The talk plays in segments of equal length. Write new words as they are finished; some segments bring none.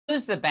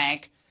used the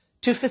bank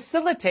to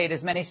facilitate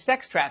as many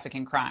sex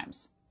trafficking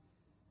crimes.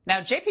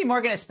 Now, J.P.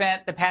 Morgan has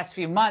spent the past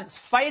few months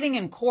fighting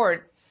in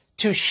court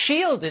to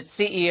shield its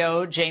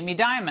CEO, Jamie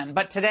Dimon.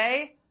 But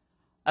today,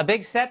 a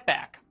big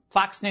setback.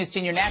 Fox News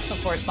senior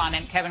national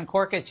correspondent Kevin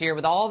Corke is here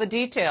with all the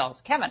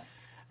details. Kevin.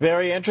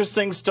 Very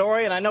interesting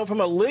story, and I know from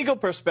a legal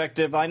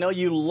perspective, I know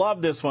you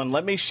love this one.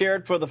 Let me share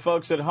it for the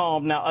folks at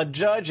home. Now, a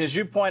judge, as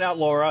you point out,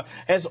 Laura,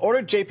 has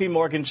ordered J.P.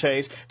 Morgan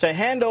Chase to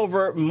hand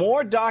over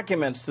more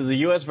documents to the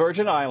U.S.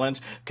 Virgin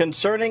Islands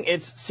concerning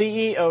its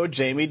CEO,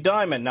 Jamie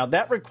Dimon. Now,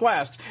 that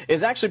request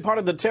is actually part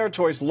of the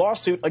territory's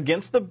lawsuit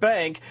against the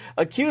bank,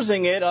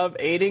 accusing it of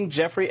aiding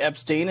Jeffrey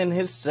Epstein in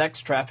his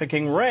sex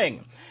trafficking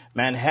ring.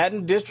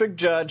 Manhattan District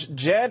Judge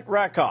Jed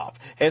Rakoff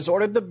has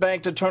ordered the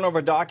bank to turn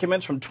over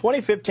documents from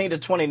 2015 to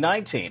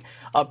 2019,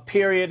 a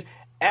period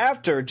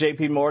after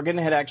J.P. Morgan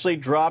had actually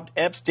dropped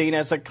Epstein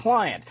as a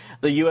client.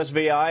 The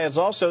USVI is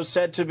also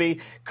said to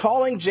be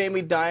calling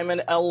Jamie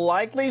Dimon a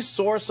likely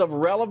source of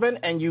relevant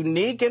and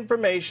unique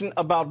information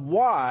about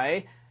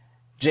why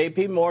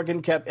J.P.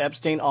 Morgan kept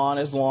Epstein on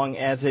as long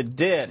as it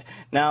did.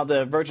 Now,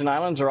 the Virgin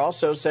Islands are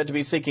also said to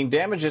be seeking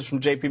damages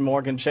from J.P.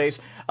 Morgan Chase,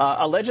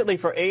 allegedly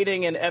for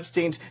aiding in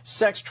Epstein's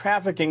sex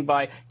trafficking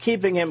by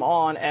keeping him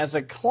on as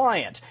a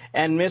client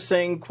and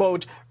missing,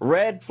 quote,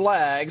 red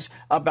flags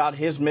about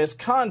his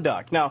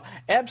misconduct. Now,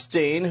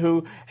 Epstein,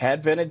 who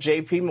had been at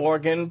J.P.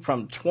 Morgan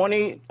from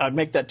 2000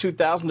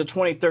 to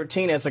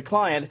 2013 as a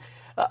client,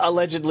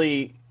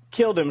 allegedly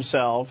killed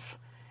himself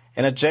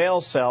in a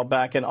jail cell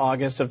back in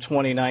August of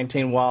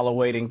 2019 while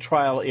awaiting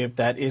trial. If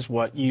that is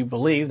what you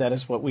believe, that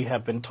is what we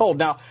have been told.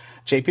 Now,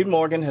 J.P.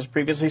 Morgan has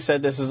previously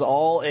said this is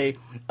all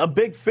a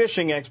big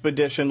fishing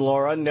expedition,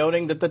 Laura,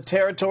 noting that the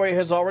territory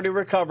has already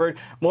recovered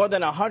more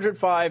than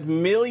 $105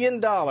 million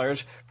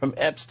from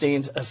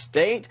Epstein's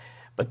estate,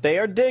 but they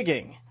are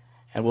digging,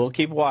 and we'll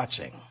keep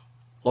watching.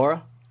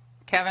 Laura?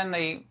 Kevin,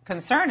 the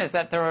concern is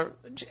that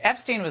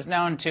Epstein was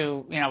known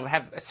to,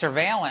 have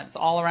surveillance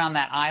all around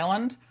that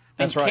island.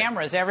 That's right.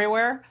 Cameras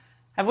everywhere.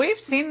 Have we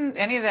seen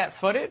any of that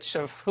footage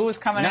of who was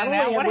coming in and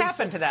out? What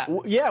happened to that?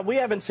 Yeah, we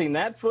haven't seen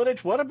that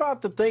footage. What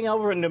about the thing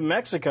over in New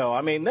Mexico?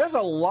 I mean, there's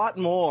a lot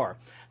more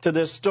to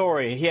this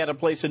story. He had a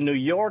place in New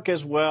York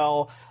as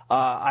well.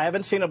 I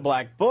haven't seen a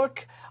black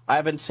book. I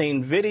haven't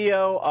seen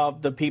video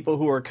of the people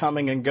who are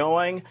coming and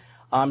going.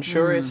 I'm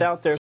sure it's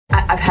out there.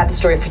 I've had the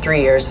story for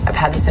 3 years. I've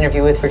had this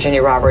interview with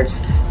Virginia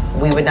Roberts.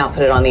 We would not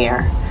put it on the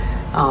air.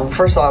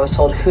 First of all, I was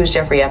told, who's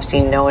Jeffrey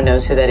Epstein? No one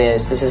knows who that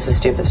is. This is a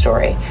stupid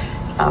story.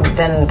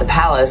 Then the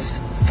palace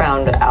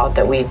found out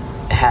that we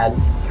had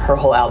her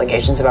whole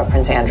allegations about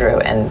Prince Andrew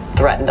and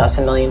threatened us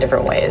a million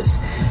different ways.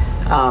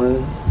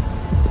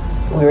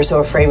 We were so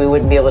afraid we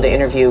wouldn't be able to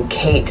interview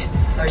Kate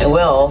and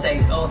Will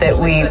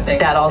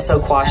that also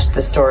quashed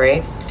the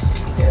story.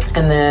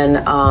 And then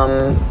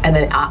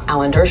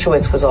Alan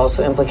Dershowitz was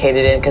also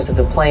implicated in it because of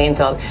the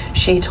planes.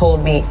 She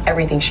told me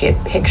everything. She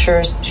had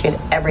pictures. She had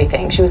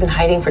everything. She was in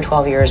hiding for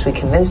 12 years. We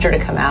convinced her to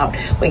come out.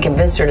 We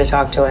convinced her to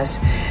talk to us.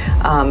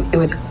 It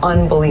was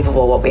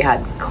unbelievable what we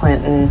had.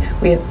 Clinton.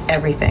 We had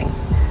everything.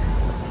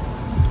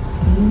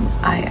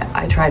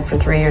 I tried for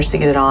 3 years to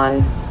get it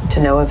on,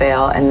 to no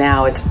avail, and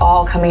now it's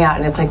all coming out,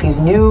 and it's like these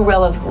new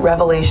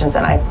revelations,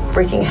 and I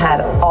freaking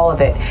had all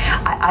of it.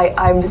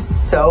 I'm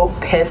so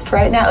pissed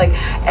right now. Like,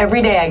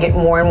 every day I get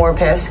more and more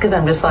pissed because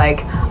I'm just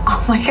like,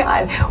 oh my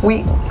God,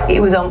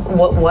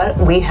 what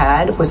we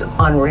had was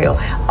unreal.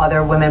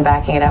 Other women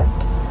backing it up.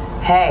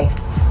 Hey,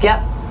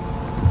 yep.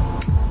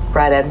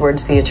 Brad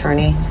Edwards, the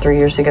attorney, 3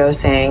 years ago,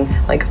 saying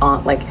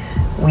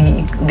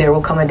there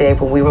will come a day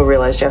when we will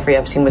realize Jeffrey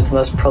Epstein was the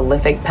most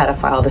prolific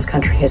pedophile this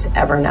country has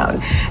ever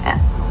known. And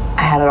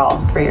I had it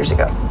all 3 years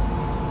ago. The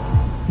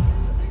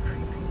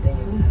creepy thing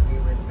is that we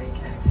would make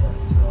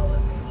access to all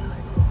of these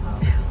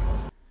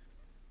high-profile.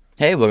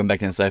 Hey, welcome back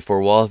to Inside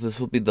Four Walls. This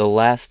will be the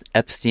last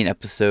Epstein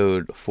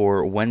episode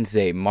for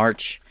Wednesday,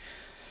 March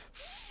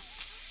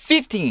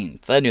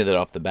 15th. I knew that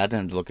off the bat. I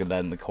didn't have to look at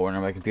that in the corner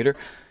of my computer.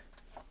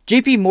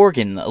 J.P.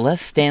 Morgan,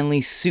 Les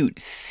Stanley suit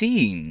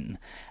seen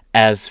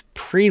as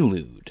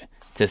prelude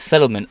to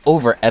settlement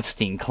over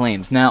Epstein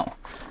claims. Now,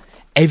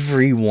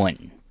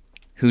 everyone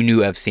who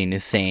knew Epstein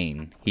is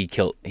saying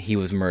he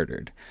was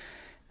murdered.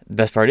 The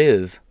best part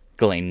is,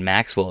 Ghislaine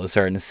Maxwell is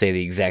starting to say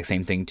the exact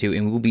same thing too,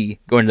 and we'll be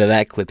going to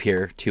that clip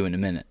here too in a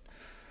minute.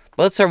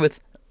 But let's start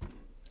with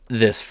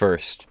this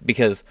first,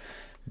 because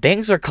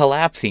banks are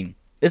collapsing.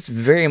 This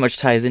very much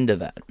ties into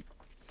that.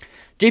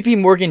 J.P.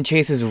 Morgan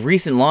Chase's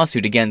recent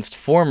lawsuit against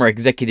former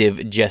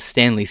executive Jess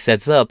Stanley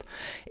sets up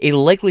a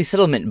likely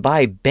settlement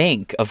by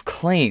bank of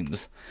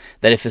claims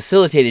that it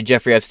facilitated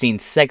Jeffrey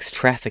Epstein's sex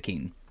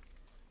trafficking.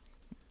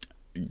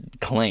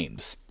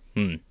 Claims.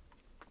 I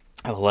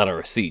have a lot of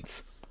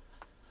receipts.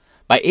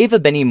 By Ava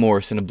Benny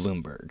Morrison of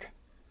Bloomberg.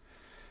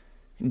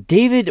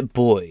 David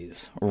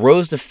Boies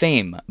rose to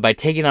fame by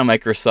taking on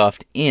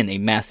Microsoft in a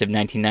massive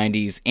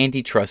 1990s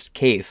antitrust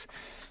case.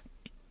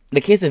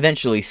 The case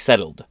eventually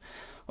settled,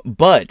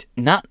 but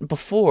not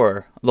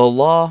before the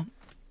law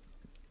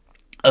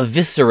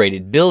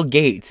eviscerated Bill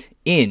Gates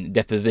in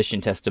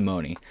deposition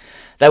testimony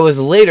that was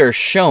later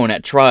shown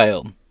at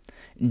trial.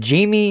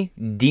 Jamie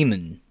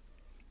Dimon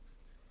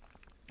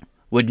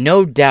would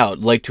no doubt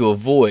like to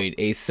avoid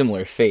a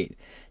similar fate.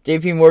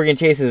 J.P. Morgan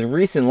Chase's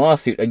recent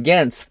lawsuit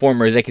against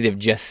former executive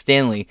Jess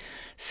Stanley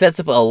sets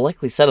up a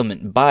likely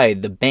settlement by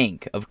the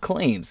bank of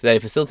claims that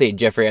it facilitated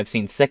Jeffrey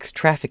Epstein's sex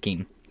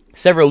trafficking.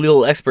 Several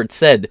legal experts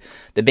said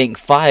the bank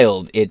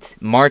filed its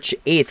March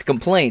 8th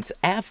complaints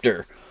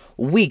after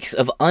weeks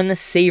of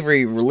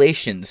unsavory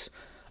relations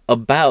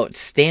about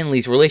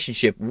Stanley's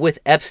relationship with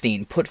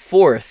Epstein put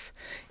forth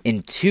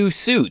in 2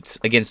 suits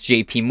against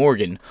J.P.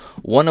 Morgan,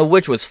 one of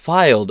which was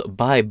filed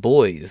by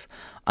boys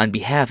on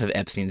behalf of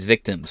Epstein's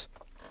victims.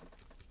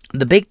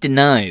 The bank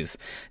denies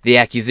the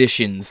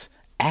accusations,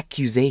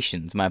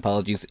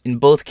 in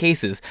both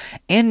cases,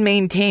 and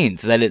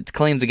maintains that its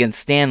claims against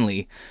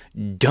Stanley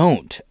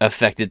don't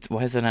affect its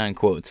position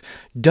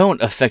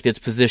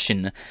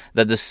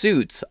that the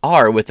suits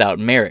are without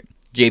merit.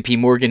 J.P.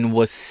 Morgan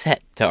was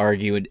set to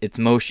argue its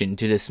motion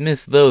to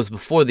dismiss those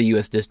before the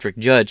U.S. District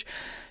Judge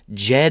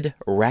Jed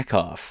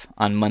Rakoff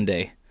on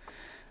Monday.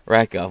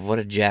 Rakoff, what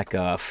a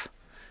jackoff.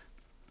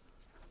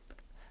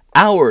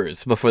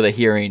 Hours before the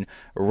hearing,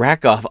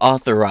 Rakoff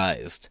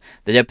authorized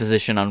the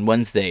deposition on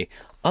Wednesday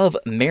of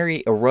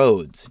Mary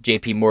Rhodes,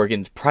 J.P.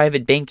 Morgan's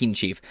private banking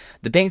chief.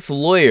 The bank's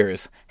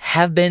lawyers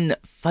have been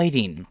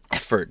fighting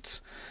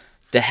efforts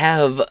to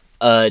have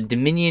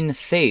Diamond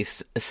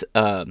face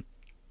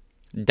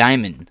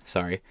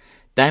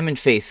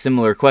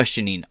similar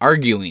questioning,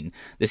 arguing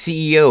the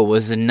CEO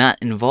was not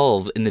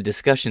involved in the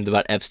discussions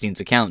about Epstein's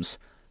accounts.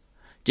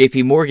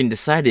 J.P. Morgan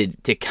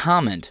decided to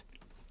comment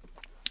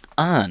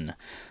on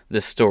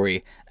this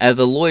story, as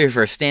a lawyer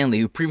for Stanley,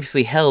 who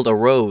previously held a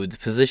Rhodes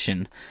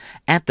position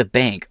at the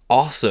bank,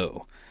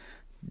 also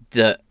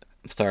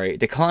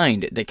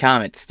declined to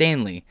comment.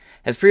 Stanley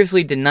has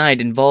previously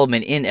denied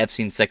involvement in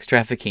Epstein's sex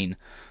trafficking.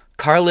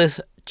 Carlos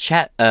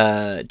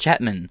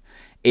Chapman,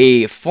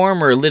 a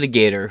former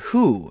litigator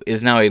who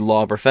is now a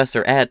law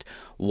professor at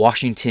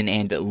Washington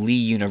and Lee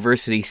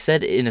University,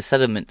 said in a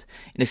statement,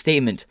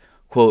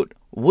 quote,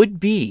 would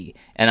be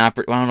an I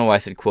don't know why I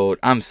said quote.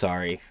 I'm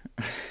sorry.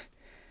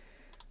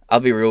 I'll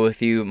be real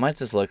with you. My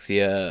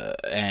dyslexia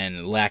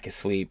and lack of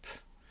sleep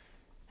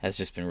has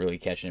just been really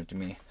catching up to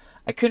me.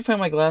 I couldn't find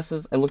my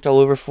glasses. I looked all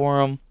over for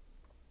them.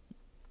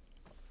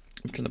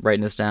 Turn the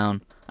brightness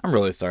down. I'm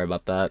really sorry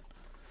about that.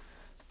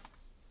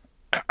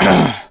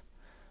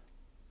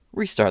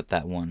 Restart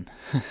that one.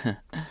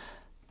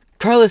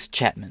 Carlos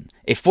Chapman,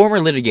 a former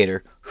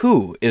litigator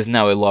who is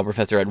now a law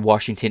professor at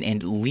Washington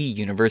and Lee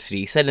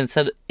University, said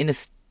in a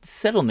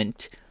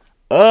settlement,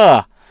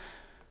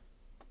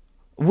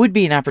 would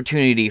be an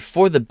opportunity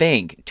for the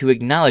bank to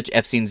acknowledge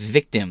Epstein's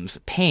victims'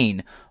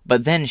 pain,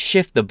 but then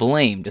shift the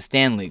blame to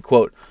Stanley.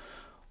 Quote,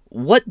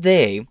 what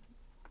they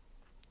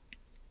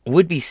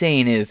would be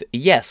saying is,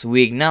 yes,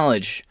 we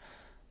acknowledge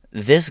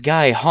this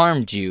guy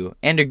harmed you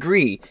and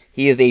agree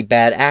he is a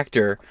bad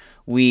actor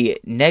we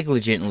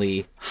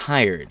negligently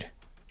hired,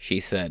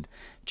 she said.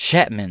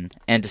 Chapman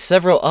and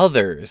several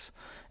other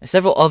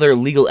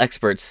legal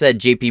experts said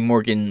J.P.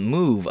 Morgan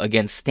move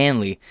against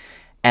Stanley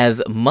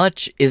as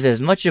much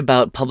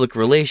about public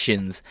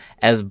relations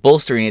as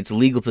bolstering its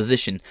legal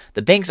position.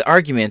 The bank's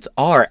arguments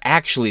are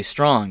actually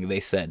strong, they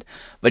said,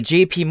 but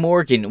J.P.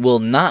 Morgan will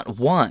not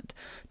want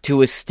to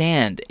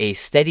withstand a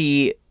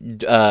steady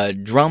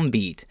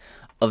drumbeat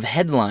of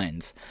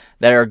headlines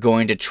that are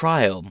going to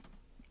trial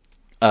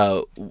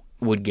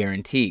would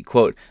guarantee.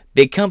 Quote,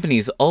 big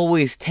companies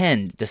always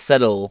tend to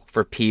settle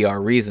for PR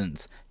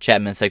reasons.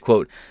 Chapman said,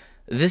 quote,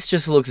 this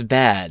just looks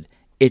bad.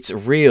 It's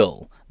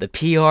real. The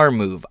PR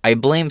move, I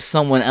blame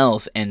someone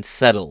else and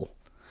settle,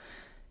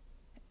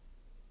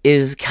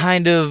 is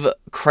kind of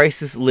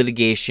crisis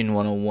litigation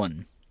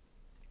 101.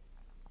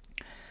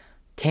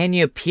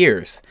 Tanya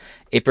Pierce,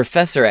 a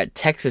professor at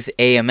Texas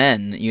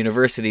A&M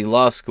University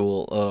Law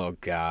School, oh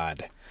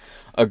God,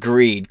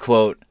 agreed,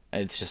 quote,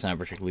 it's just not a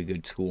particularly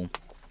good school,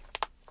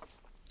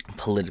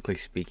 politically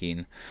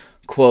speaking,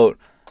 quote,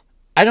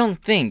 I don't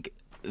think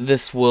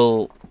this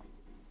will,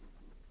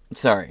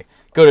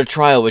 go to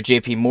trial with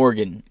J.P.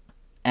 Morgan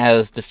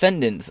as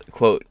defendants,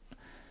 quote,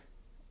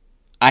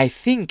 I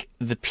think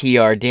the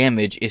PR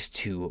damage is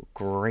too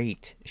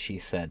great, she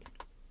said.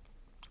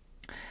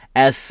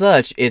 As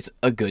such, it's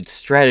a good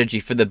strategy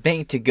for the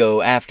bank to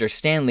go after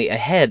Stanley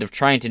ahead of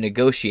trying to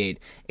negotiate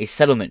a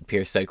settlement,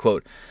 Pierce said,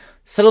 quote,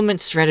 settlement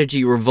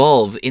strategy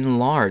revolves in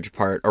large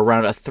part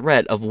around a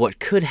threat of what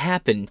could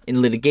happen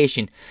in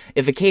litigation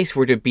if a case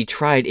were to be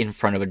tried in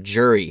front of a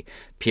jury,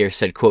 Pierce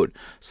said, quote,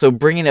 so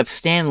bringing up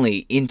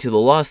Stanley into the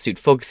lawsuit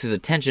focuses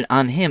attention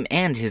on him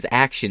and his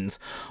actions,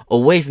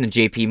 away from the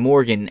J.P.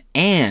 Morgan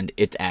and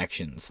its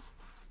actions.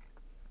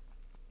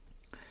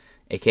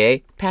 A.k.a.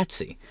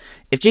 Patsy.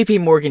 If J.P.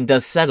 Morgan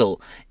does settle,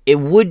 it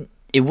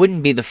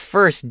wouldn't be the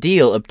first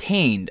deal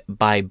obtained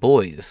by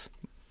boys.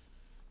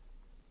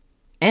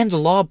 And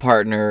law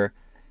partner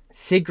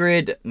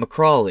Sigrid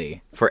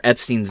McCrawley for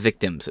Epstein's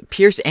victims.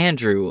 Prince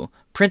Andrew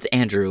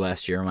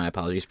last year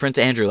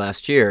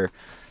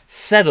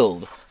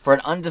settled for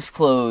an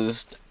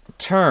undisclosed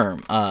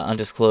terms,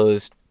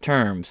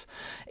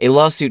 a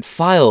lawsuit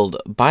filed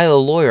by a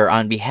lawyer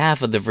on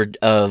behalf of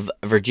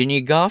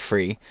Virginia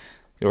Goffrey,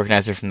 the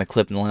organizer from the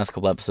clip in the last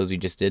couple episodes we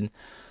just did,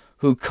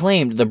 who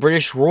claimed the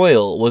British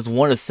royal was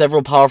one of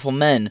several powerful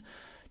men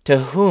to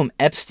whom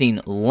Epstein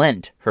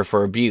lent her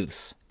for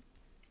abuse.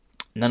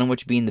 None of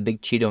which being the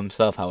big Cheeto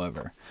himself,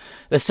 however.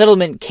 The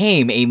settlement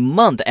came a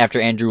month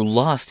after Andrew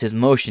lost his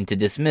motion to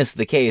dismiss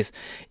the case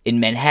in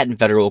Manhattan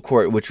federal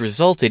court, which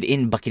resulted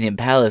in Buckingham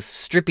Palace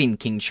stripping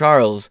King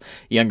Charles,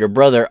 younger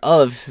brother,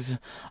 of his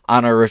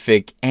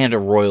honorific and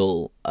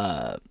royal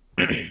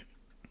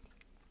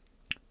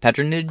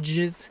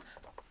patronages.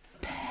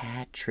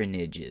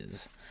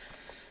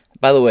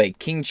 By the way,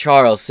 King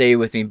Charles, say it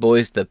with me,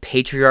 boys, the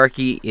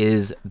patriarchy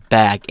is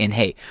back. And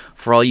hey,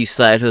 for all you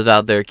side hustles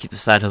out there, keep the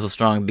side hustle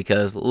strong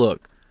because,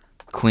 look,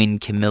 Queen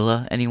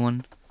Camilla,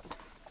 anyone?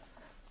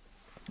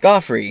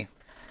 Goffrey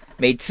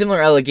made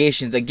similar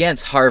allegations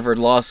against Harvard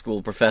Law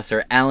School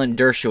professor Alan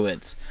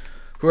Dershowitz,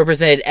 who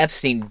represented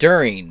Epstein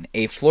during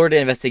a Florida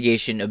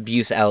investigation of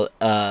abuse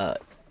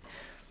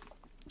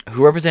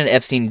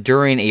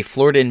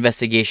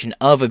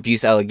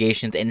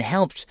allegations and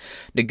helped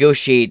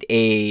negotiate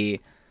a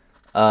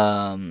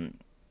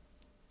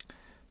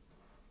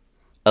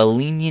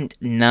lenient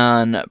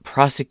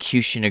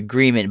non-prosecution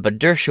agreement, but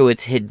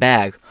Dershowitz hit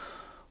back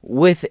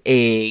with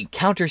a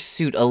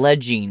countersuit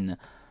alleging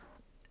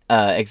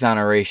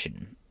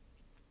exoneration.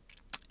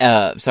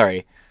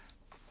 Sorry,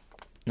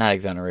 not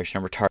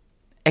exoneration, I'm retarded.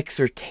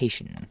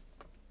 Extortion.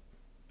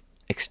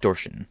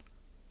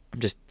 I'm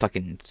just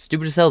fucking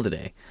stupid as hell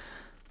today.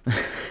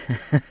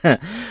 The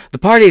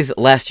parties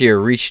last year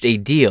reached a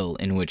deal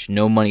in which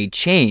no money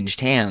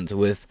changed hands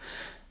with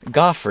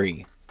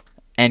Goffrey.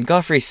 And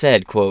Goffrey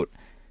said, quote,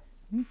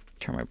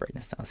 turn my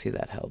brightness down, see if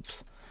that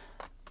helps.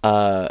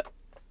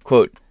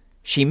 Quote,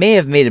 she may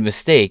have made a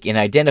mistake in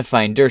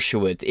identifying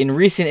Dershowitz. In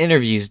recent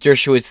interviews,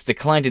 Dershowitz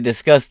declined to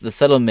discuss the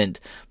settlement,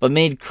 but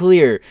made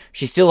clear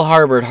she still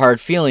harbored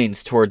hard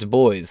feelings towards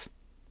boys.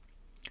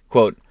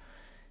 Quote,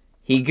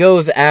 he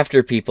goes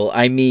after people.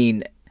 I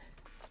mean,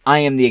 I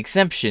am the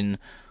exception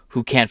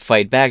who can't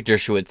fight back,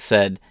 Dershowitz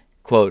said,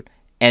 quote,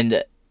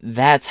 and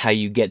that's how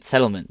you get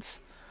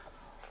settlements.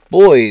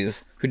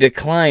 Boys who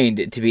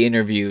declined to be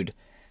interviewed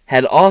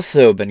had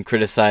also been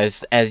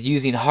criticized as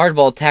using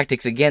hardball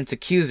tactics against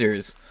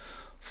accusers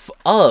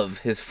of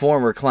his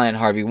former client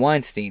Harvey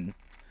Weinstein,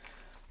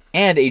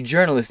 and a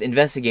journalist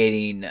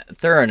investigating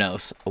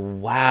Theranos.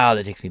 Wow,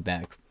 that takes me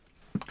back.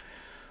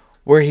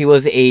 Where he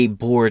was a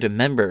board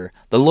member.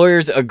 The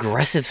lawyer's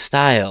aggressive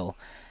style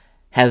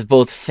has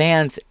both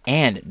fans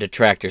and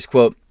detractors.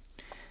 Quote,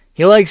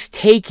 he likes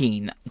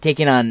taking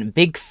on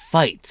big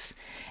fights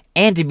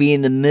and to be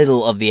in the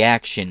middle of the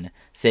action,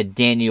 said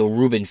Daniel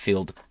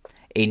Rubenfield,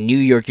 a New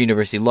York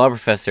University law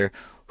professor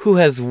who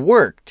has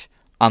worked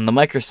on the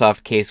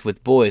Microsoft case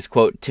with boys.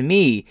 Quote, to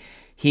me,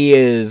 he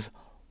is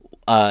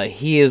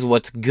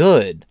what's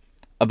good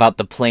about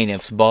the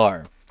plaintiff's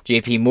bar.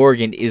 J.P.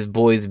 Morgan is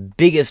boys'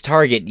 biggest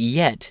target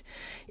yet.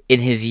 In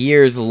his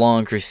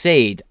years-long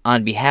crusade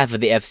on behalf of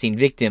the Epstein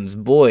victims,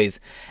 Boys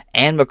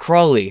and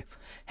McCrawley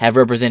have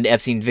represented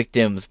Epstein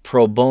victims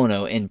pro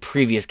bono in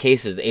previous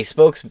cases. A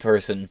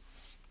spokesperson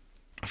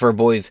for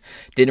Boys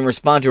didn't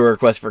respond to a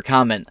request for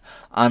comment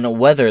on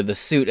whether the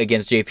suit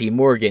against J.P.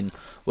 Morgan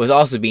was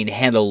also being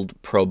handled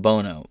pro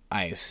bono,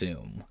 I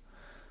assume.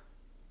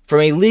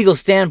 From a legal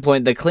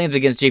standpoint, the claims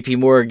against J.P.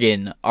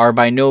 Morgan are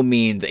by no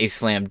means a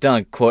slam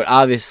dunk. Quote,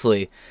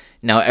 obviously,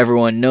 now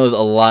everyone knows a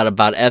lot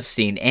about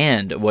Epstein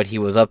and what he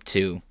was up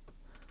to,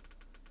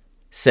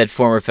 said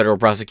former federal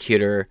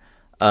prosecutor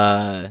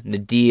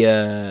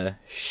Nadia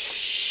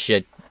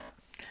Chiata,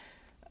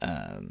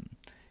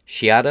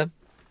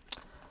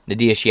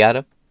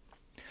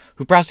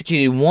 who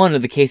prosecuted one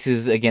of the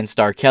cases against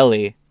R.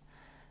 Kelly.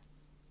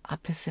 I'm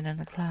pissing in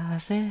the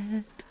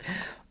closet.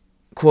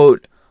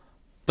 Quote,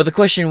 but the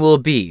question will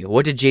be,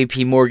 what did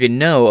J.P. Morgan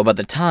know about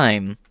at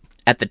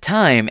the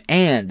time,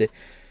 and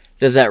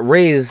does that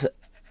rise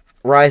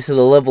to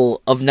the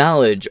level of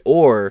knowledge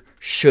or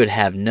should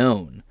have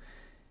known?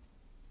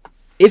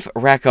 If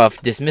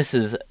Rakoff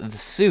dismisses the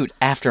suit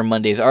after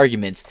Monday's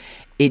arguments,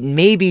 it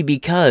may be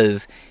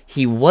because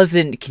he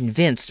wasn't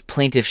convinced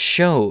plaintiffs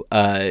showed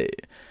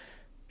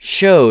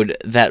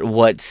that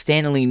what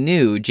Stanley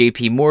knew,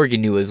 J.P.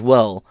 Morgan knew as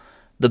well.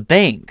 The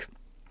bank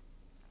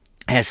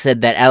has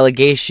said that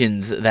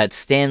allegations that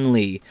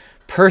Stanley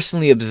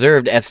personally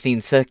observed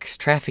Epstein's sex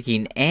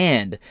trafficking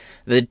and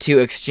the two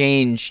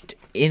exchanged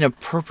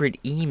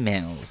inappropriate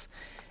emails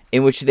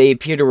in which they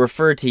appear to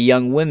refer to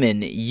young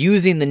women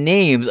using the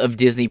names of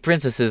Disney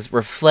princesses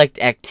reflect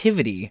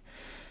activity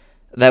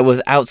that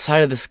was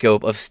outside of the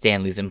scope of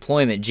Stanley's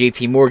employment.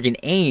 J.P. Morgan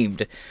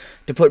aimed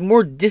to put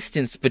more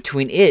distance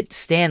between it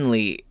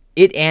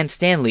and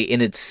Stanley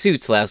in its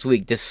suits last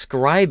week,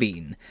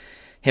 describing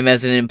him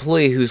as an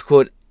employee whose,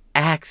 quote,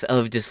 acts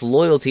of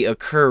disloyalty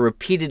occur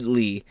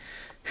repeatedly,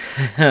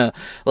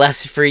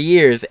 lasted for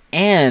years,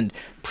 and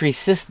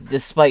persist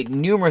despite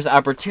numerous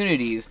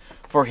opportunities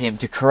for him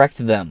to correct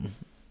them.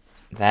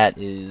 That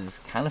is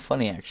kind of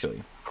funny,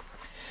 actually.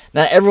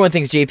 Now, everyone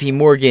thinks J.P.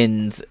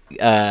 Morgan's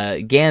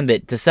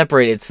gambit to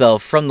separate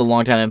itself from the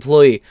longtime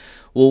employee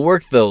will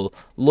work, though.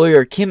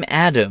 Lawyer Kim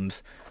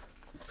Adams,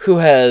 who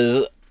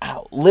has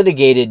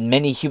litigated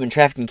many human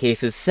trafficking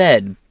cases,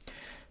 said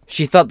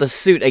she thought the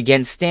suit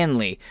against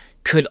Stanley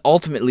could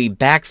ultimately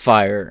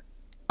backfire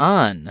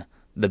on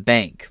the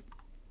bank.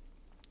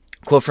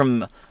 Quote,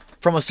 from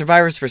a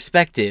survivor's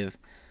perspective,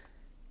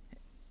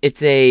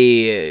 it's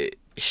a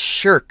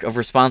shirk of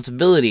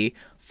responsibility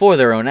for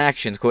their own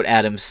actions, quote,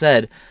 Adams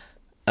said.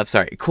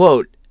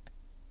 Quote,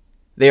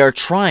 they are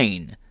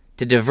trying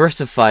to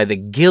diversify the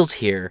guilt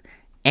here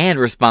and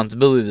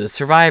responsibility of the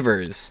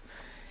survivors.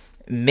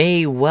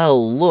 May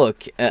well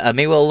look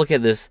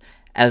at this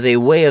as a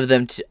way of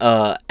them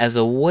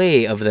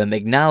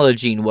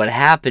acknowledging what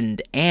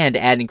happened and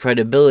adding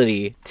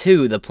credibility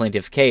to the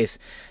plaintiff's case.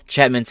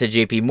 Chapman said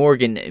J.P.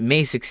 Morgan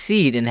may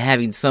succeed in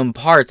having some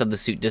parts of the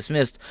suit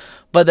dismissed,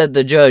 but that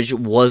the judge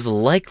was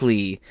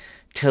likely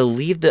to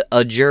leave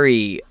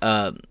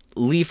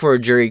for a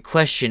jury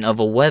question of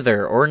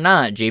whether or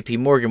not J.P.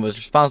 Morgan was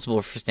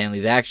responsible for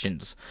Stanley's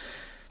actions.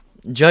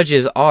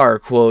 Judges are,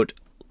 quote,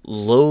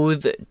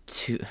 loath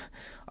to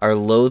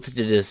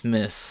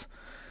dismiss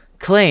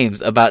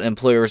claims about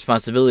employer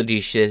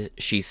responsibility,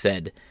 she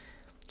said.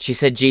 She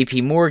said J.P.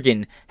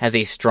 Morgan has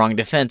a strong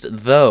defense,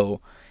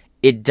 though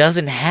it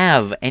doesn't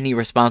have any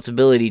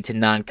responsibility to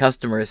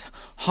non-customers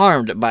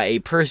harmed by a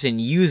person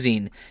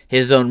using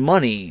his own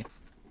money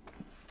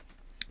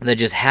that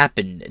just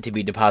happened to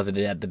be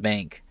deposited at the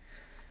bank.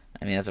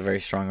 I mean, that's a very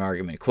strong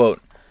argument.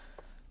 Quote,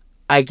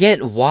 I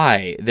get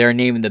why they're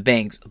naming the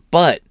banks,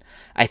 but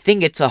I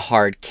think it's a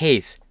hard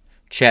case,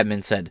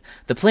 Chapman said.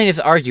 The plaintiffs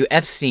argue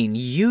Epstein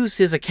used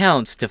his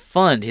accounts to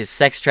fund his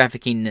sex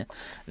trafficking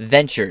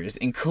ventures,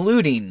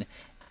 including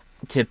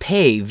to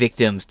pay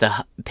victims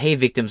to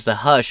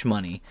hush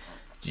money.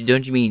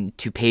 Don't you mean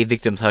to pay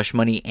victims hush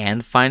money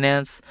and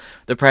finance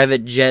the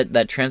private jet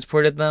that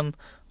transported them?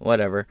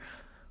 Whatever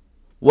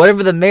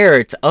the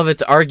merit of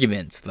its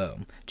arguments, though,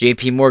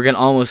 J.P. Morgan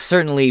almost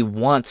certainly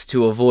wants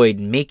to avoid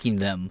making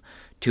them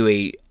to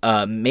a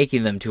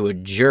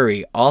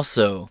jury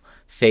also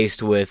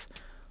faced with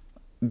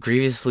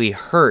grievously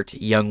hurt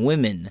young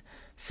women,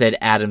 said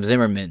Adam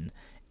Zimmerman,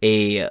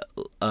 a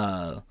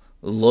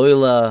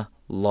Loyola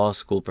Law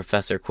School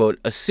professor. Quote,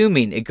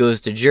 assuming it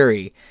goes to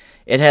jury,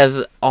 it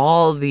has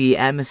all the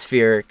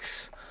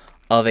atmospherics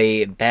of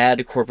a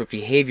bad corporate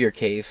behavior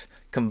case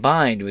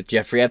combined with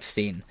Jeffrey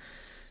Epstein.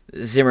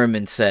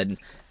 Zimmerman said,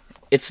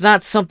 it's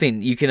not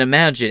something you can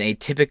imagine a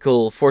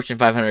typical Fortune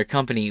 500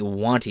 company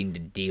wanting to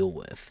deal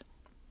with.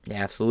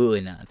 Yeah,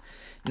 absolutely not.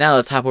 Now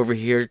let's hop over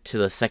here to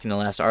the second to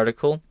last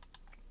article.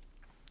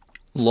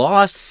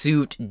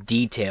 Lawsuit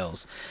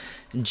details.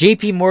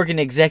 J.P. Morgan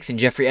execs and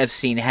Jeffrey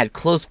Epstein had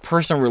close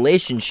personal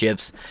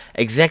relationships.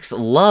 Execs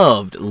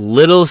loved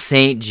Little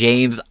St.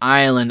 James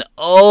Island.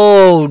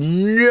 Oh,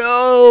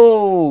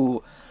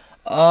 no!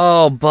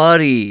 Oh,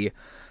 buddy.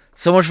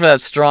 So much for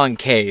that strong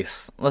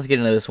case. Let's get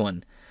into this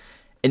one.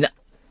 In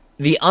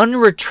the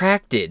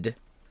unredacted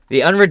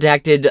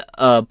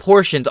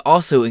portions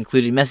also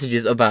included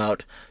messages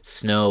about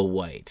Snow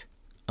White.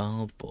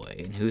 Oh boy,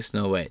 and who's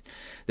Snow White?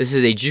 This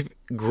is a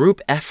group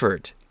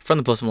effort from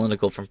the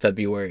Post-Millennial from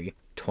February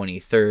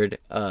 23rd.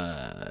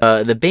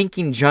 The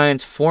banking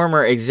giant's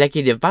former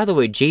executive, by the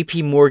way,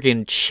 J.P.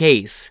 Morgan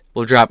Chase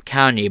will drop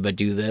Kanye, but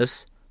do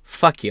this.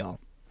 Fuck y'all.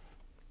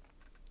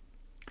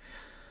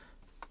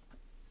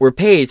 Were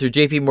paid through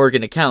J.P.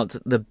 Morgan accounts.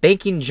 The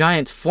banking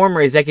giant's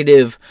former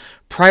executive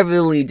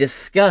privately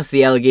discussed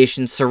the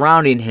allegations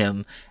surrounding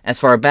him as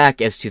far back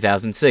as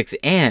 2006,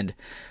 and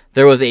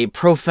there was a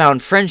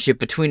profound friendship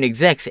between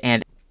execs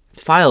and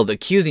filed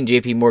accusing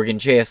J.P. Morgan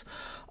Chase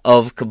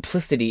of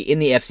complicity in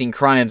the Epstein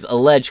crimes,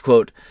 alleged,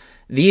 quote,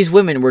 these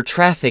women were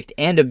trafficked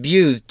and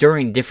abused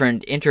during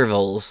different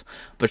intervals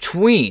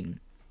between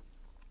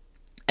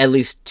at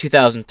least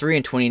 2003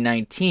 and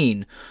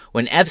 2019,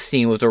 when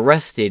Epstein was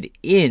arrested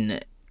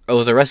and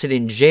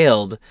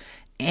jailed,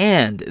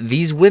 and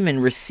these women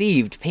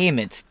received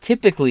payments,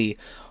 typically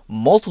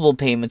multiple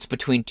payments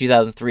between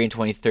 2003 and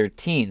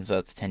 2013, so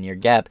that's a 10-year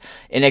gap,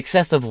 in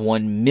excess of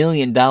 $1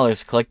 million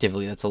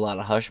collectively. That's a lot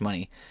of hush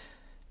money.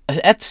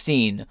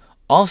 Epstein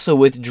also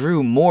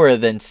withdrew more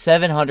than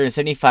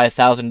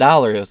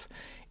 $775,000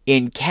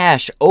 in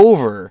cash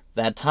over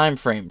that time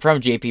frame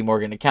from J.P.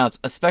 Morgan accounts,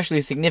 especially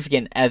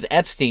significant as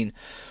Epstein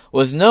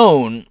was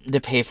known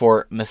to pay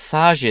for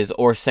massages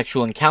or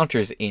sexual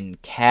encounters in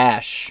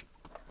cash.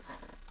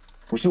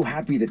 We're so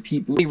happy that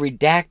people...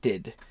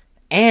 Redacted.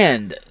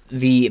 And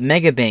the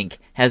megabank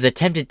has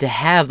attempted to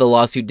have the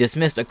lawsuit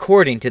dismissed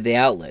according to the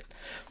outlet,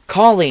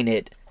 calling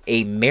it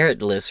a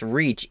meritless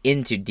reach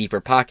into deeper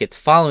pockets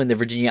following the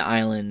Virginia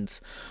Islands'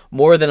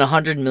 more than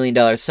 $100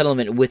 million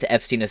settlement with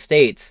Epstein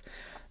Estates.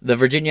 The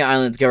Virginia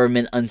Islands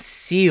government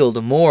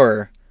unsealed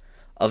more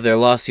of their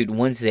lawsuit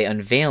Wednesday,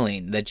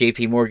 unveiling that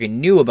J.P.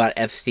 Morgan knew about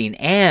Epstein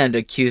and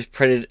accused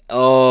predator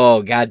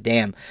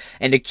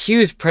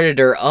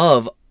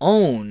of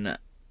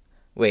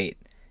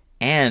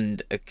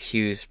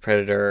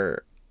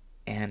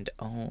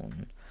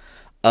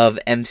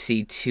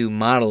MC2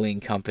 modeling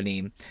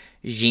company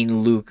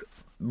Jean-Luc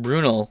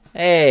Brunel.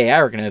 Hey,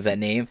 I recognize that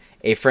name.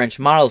 A French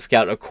model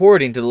scout,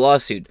 according to the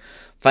lawsuit.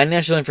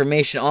 Financial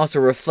information also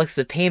reflects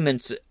the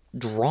payments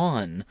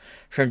drawn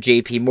from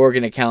J.P.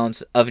 Morgan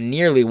accounts of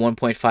nearly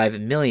 $1.5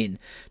 million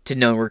to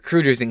known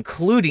recruiters,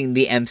 including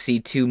the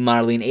MC2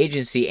 modeling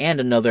agency, and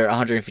another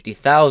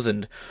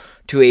 $150,000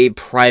 to a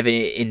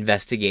private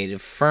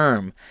investigative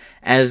firm.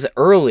 As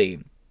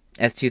early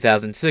as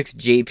 2006,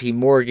 J.P.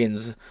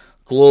 Morgan's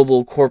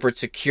Global Corporate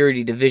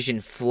Security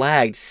Division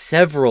flagged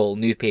several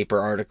newspaper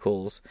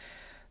articles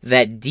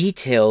that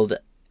detailed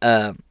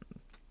the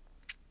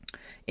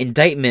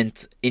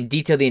indictments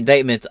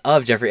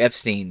of Jeffrey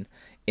Epstein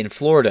in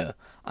Florida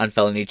on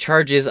felony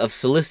charges of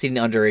soliciting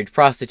underage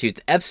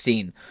prostitutes.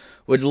 Epstein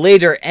would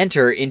later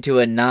enter into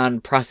a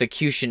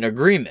non-prosecution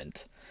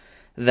agreement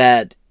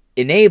that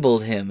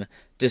enabled him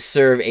to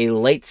serve a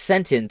light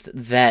sentence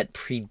that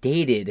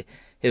predated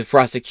his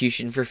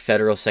prosecution for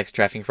federal sex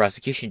trafficking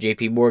prosecution.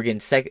 J.P.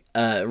 Morgan's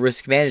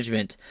risk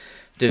management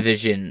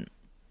division,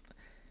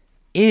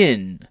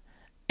 in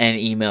an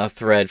email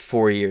thread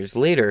 4 years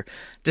later,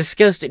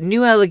 discussed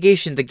new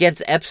allegations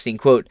against Epstein.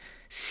 Quote,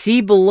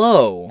 "See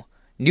below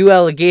new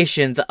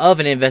allegations of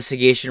an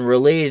investigation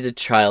related to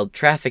child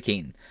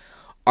trafficking.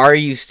 Are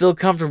you still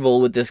comfortable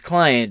with this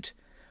client,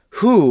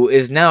 who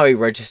is now a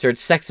registered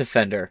sex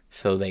offender?"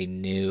 So they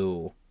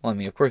knew. Well, I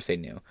mean, of course they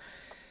knew.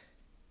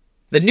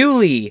 The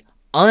newly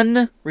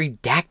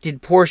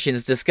unredacted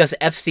portions discuss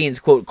Epstein's,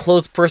 quote,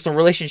 close personal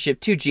relationship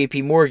to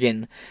J.P.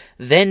 Morgan,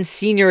 then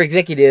senior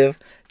executive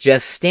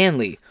Jess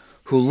Stanley,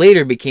 who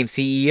later became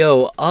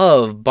CEO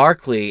of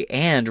Barclays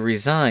and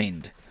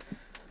resigned.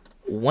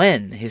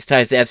 When his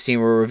ties to Epstein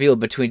were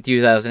revealed between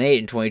 2008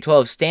 and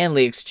 2012,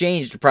 Stanley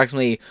exchanged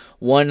approximately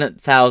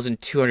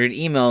 1,200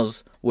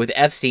 emails with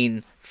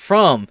Epstein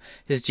from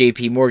his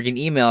J.P. Morgan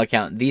email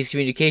account. These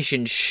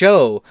communications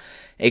show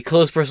a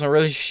close personal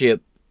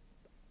relationship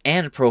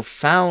and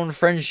profound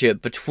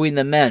friendship between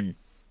the men,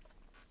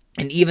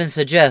 and even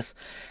suggests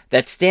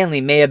that Stanley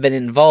may have been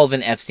involved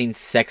in Epstein's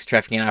sex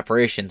trafficking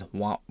operations.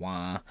 Wah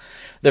wah.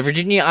 The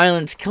Virginia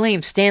Islands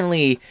claim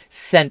Stanley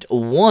sent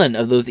one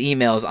of those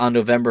emails on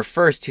November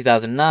 1st,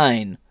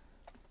 2009.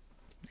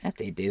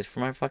 That's 8 days for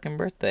my fucking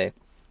birthday.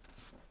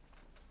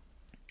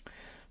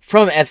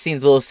 From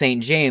Epstein's Little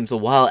St. James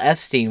while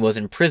Epstein was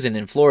in prison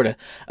in Florida.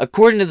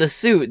 According to the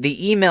suit,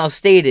 the email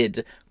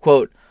stated,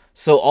 quote,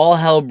 "So all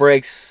hell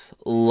breaks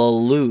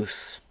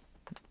loose."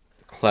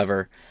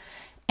 Clever.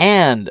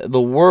 "And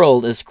the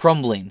world is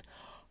crumbling.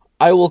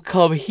 I will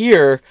come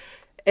here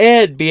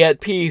and be at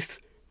peace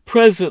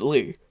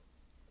presently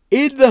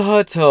in the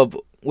hot tub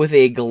with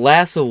a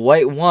glass of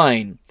white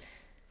wine.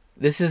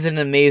 This is an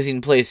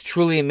amazing place,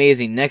 truly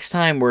amazing. Next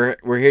time we're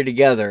here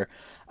together,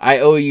 I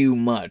owe you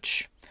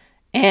much.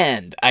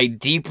 And I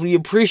deeply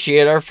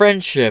appreciate our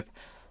friendship.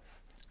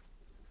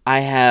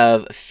 I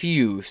have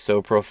few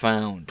so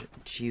profound."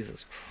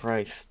 Jesus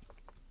Christ.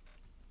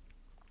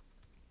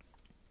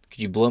 Could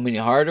you blow me any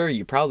harder?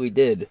 You probably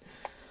did.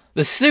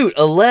 The suit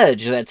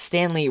alleged that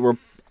Stanley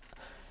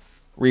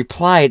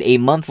replied a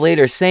month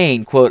later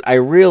saying, quote, "I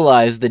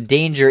realize the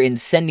danger in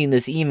sending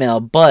this email,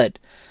 but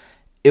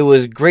it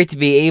was great to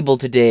be able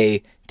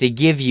today to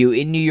give you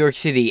in New York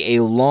City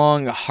a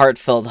long,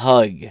 heartfelt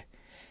hug."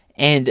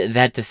 And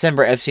that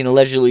December, Epstein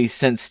allegedly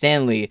sent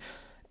Stanley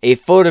a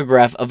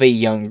photograph of a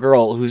young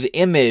girl whose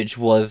image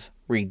was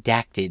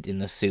redacted in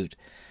the suit.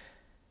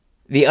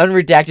 The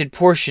unredacted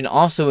portion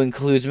also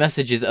includes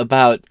messages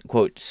about,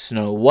 quote,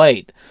 Snow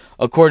White.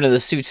 According to the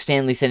suit,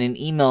 Stanley sent an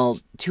email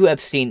to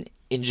Epstein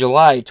in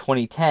July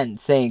 2010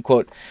 saying,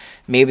 quote,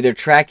 "Maybe they're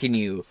tracking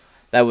you.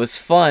 That was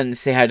fun.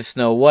 Say hi to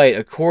Snow White,"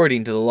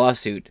 according to the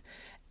lawsuit.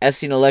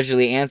 Epstein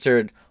allegedly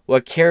answered,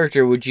 "What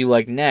character would you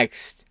like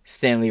next?"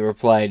 Stanley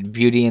replied,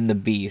 "Beauty and the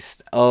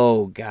Beast."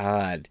 Oh,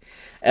 God.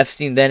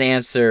 Epstein then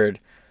answered,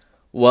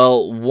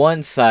 "Well,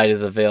 one side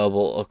is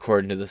available,"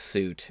 according to the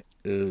suit.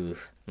 Ooh.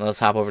 Now let's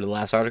hop over to the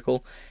last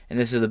article. And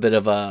this is a bit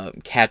of a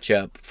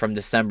catch-up from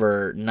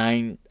December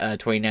 29th,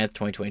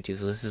 2022.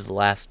 So this is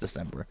last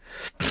December.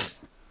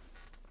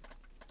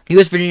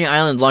 U.S. Virginia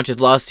Islands launches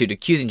lawsuit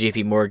accusing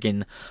J.P.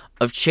 Morgan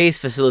of Chase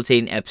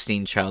facilitating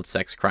Epstein child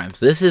sex crimes.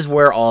 This is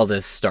where all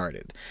this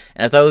started.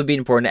 And I thought it would be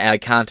important to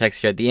add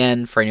context here at the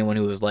end for anyone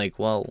who was like,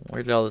 well,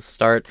 where did all this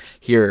start?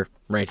 Here,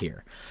 right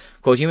here.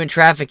 Quote, "Human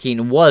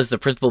trafficking was the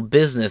principal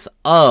business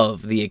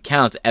of the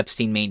accounts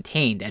Epstein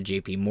maintained at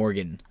J.P.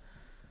 Morgan.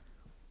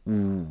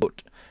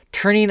 Quote,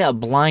 turning a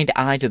blind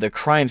eye to the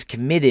crimes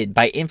committed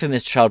by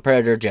infamous child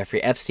predator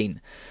Jeffrey Epstein.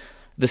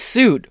 The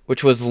suit,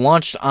 which was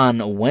launched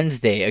on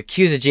Wednesday,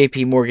 accused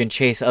J.P. Morgan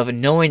Chase of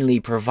knowingly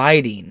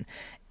providing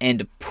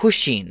and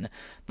pushing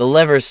the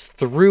levers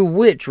through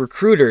which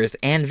recruiters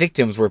and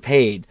victims were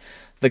paid.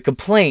 The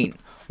complaint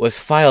was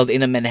filed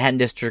in a Manhattan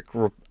district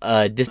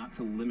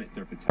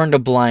turned a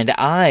blind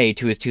eye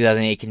to his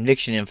 2008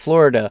 conviction in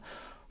Florida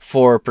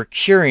for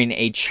procuring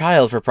a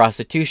child for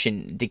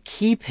prostitution to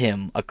keep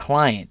him a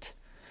client.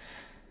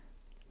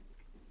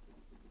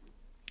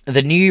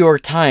 The New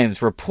York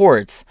Times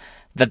reports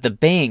that the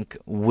bank,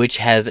 which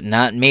has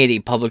not made a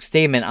public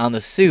statement on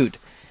the suit,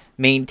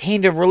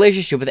 maintained a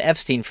relationship with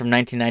Epstein from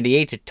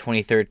 1998 to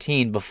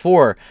 2013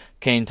 before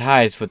cutting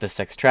ties with the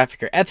sex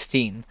trafficker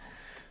Epstein,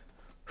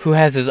 who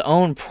has his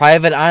own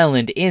private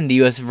island in the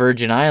U.S.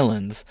 Virgin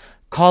Islands.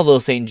 Caldwell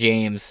St.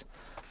 James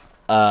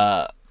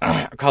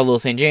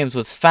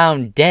was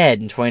found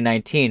dead in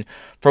 2019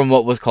 from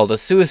what was called a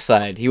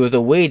suicide. He was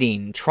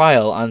awaiting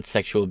trial on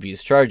sexual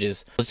abuse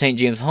charges. St.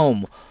 James'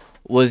 home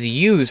was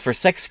used for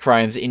sex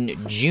crimes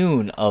in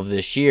June of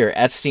this year.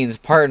 Epstein's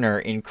partner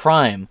in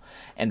crime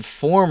and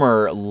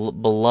former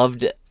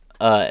beloved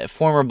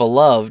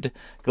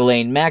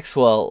Ghislaine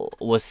Maxwell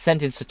was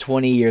sentenced to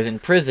 20 years in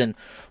prison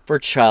for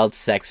child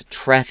sex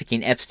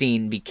trafficking.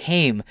 Epstein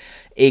became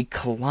a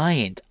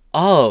client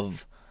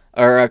of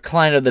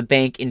the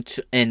bank in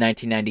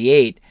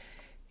 1998.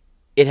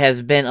 It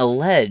has been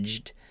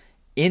alleged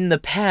in the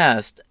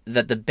past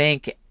that the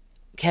bank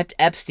kept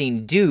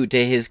Epstein due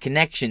to his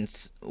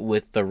connections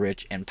with the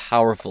rich and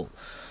powerful.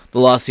 The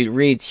lawsuit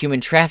reads, human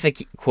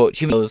trafficking, quote,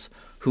 those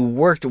who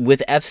worked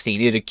with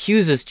Epstein. It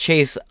accuses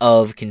Chase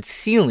of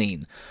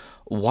concealing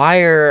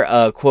wire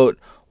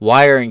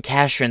and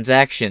cash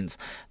transactions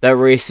that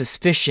raised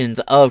suspicions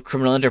of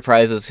criminal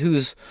enterprises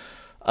whose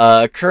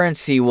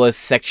currency was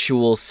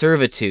sexual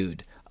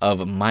servitude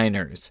of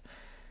minors.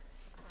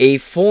 A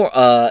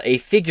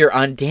figure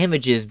on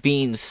damages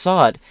being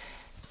sought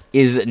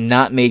is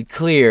not made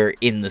clear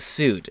in the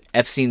suit.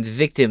 Epstein's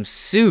victims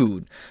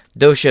sued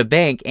Deutsche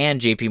Bank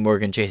and JP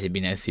Morgan Chase. It'd be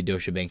nice to see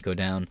Deutsche Bank go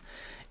down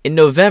in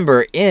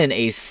November in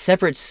a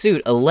separate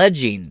suit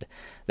alleging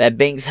that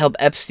banks help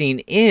Epstein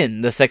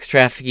in the sex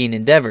trafficking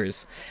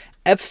endeavors.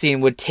 Epstein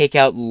would take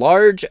out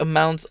large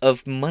amounts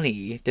of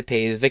money to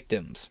pay his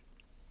victims.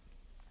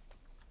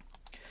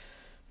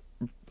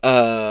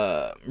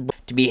 To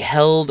be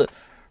held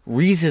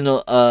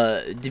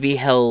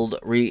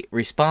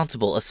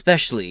responsible,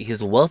 especially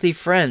his wealthy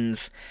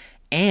friends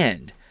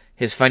and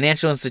his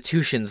financial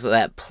institutions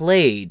that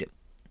played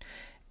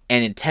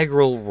an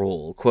integral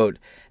role. Quote,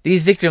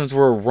 these victims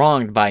were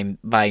wronged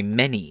by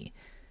many,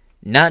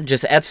 not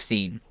just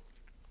Epstein.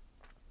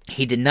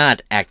 He did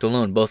not act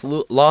alone. Both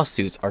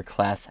lawsuits are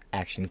class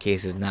action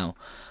cases. Now,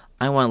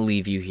 I want to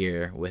leave you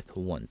here with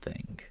one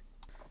thing.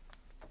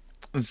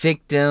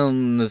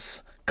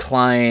 Victims,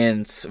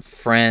 clients,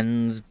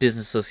 friends,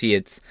 business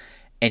associates,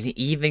 and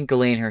even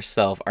Ghislaine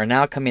herself are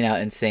now coming out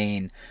and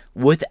saying,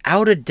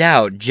 without a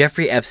doubt,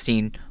 Jeffrey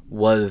Epstein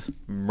was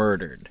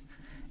murdered.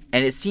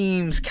 And it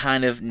seems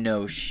kind of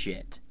no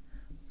shit.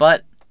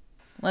 But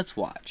let's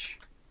watch.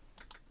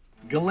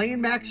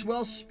 Ghislaine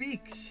Maxwell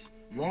speaks.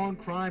 Law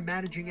and Crime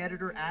managing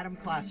editor Adam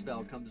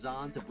Klasfeld comes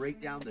on to break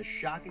down the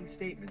shocking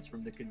statements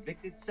from the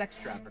convicted sex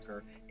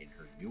trafficker in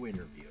her new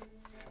interview.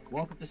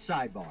 Welcome to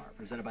Sidebar,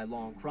 presented by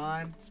Law and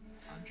Crime.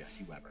 I'm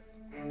Jesse Weber.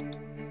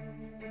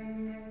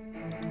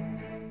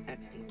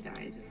 Epstein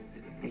died.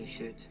 They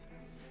should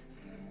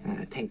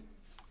take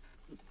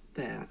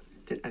their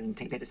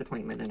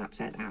disappointment and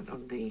upset out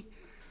on the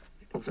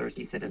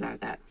authorities that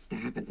allowed that to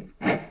happen.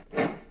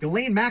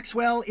 Ghislaine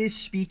Maxwell is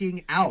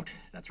speaking out.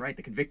 That's right.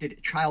 The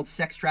convicted child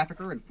sex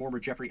trafficker and former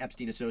Jeffrey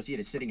Epstein associate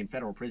is sitting in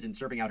federal prison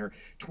serving out her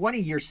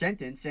 20-year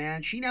sentence,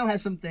 and she now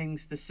has some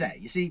things to say.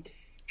 You see,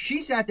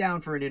 she sat down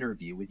for an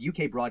interview with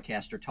UK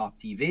broadcaster Talk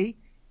TV,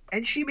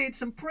 and she made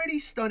some pretty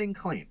stunning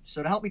claims.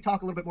 So to help me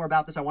talk a little bit more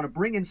about this, I want to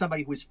bring in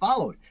somebody who has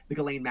followed the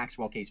Ghislaine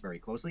Maxwell case very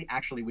closely,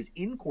 actually was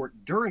in court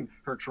during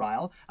her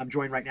trial. I'm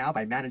joined right now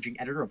by managing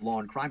editor of Law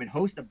and Crime and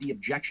host of the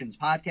Objections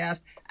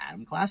podcast,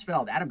 Adam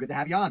Klasfeld. Adam, good to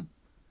have you on.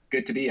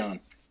 Good to be on.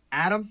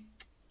 Adam,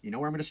 you know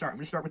where I'm going to start. I'm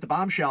going to start with the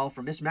bombshell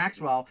from Miss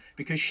Maxwell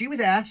because she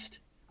was asked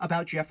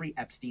about Jeffrey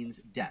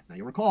Epstein's death. Now,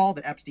 you'll recall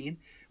that Epstein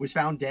was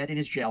found dead in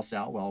his jail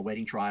cell while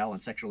awaiting trial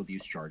on sexual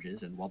abuse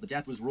charges, and while the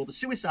death was ruled a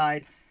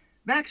suicide,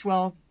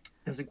 Maxwell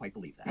doesn't quite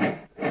believe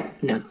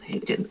that. No, he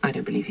didn't. I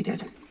don't believe he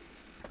did.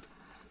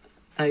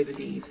 I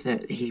believe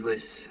that he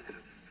was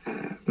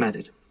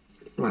murdered.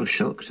 I was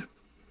shocked.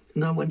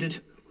 And I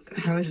wondered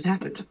how it had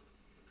happened.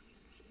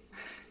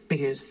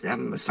 Because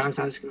as far as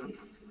I was concerned,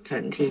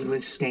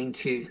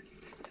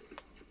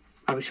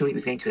 I was sure he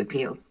was going to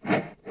appeal.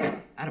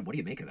 Adam, what do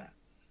you make of that?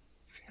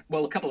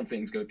 Well, a couple of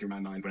things go through my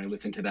mind when I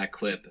listen to that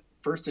clip.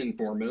 First and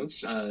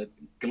foremost,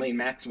 Ghislaine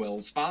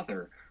Maxwell's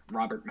father,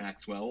 Robert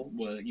Maxwell,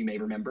 you may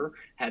remember,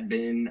 had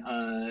been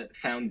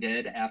found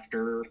dead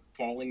after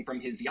falling from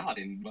his yacht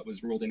in what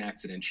was ruled an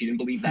accident. She didn't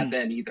believe that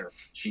then either.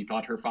 She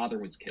thought her father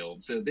was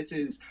killed. So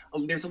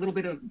there's a little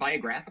bit of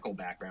biographical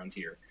background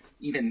here,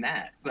 even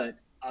that. But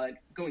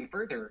going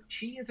further,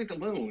 she isn't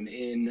alone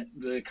in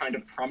the kind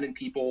of prominent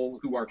people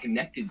who are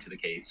connected to the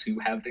case who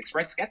have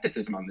expressed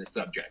skepticism on this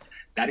subject.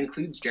 That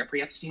includes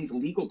Jeffrey Epstein's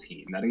legal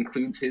team. That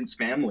includes his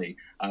family,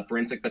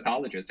 forensic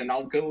pathologists. And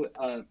I'll go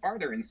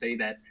farther and say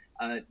that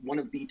one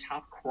of the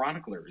top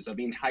chroniclers of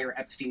the entire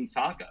Epstein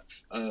saga,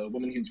 a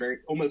woman who's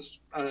almost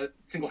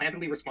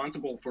single-handedly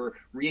responsible for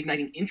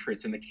reigniting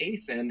interest in the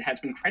case and has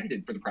been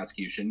credited for the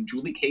prosecution.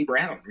 Julie K.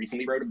 Brown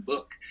recently wrote a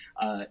book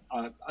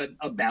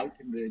about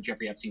the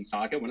Jeffrey Epstein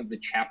saga. One of the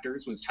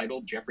chapters was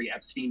titled "Jeffrey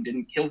Epstein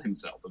Didn't Kill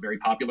Himself," a very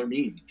popular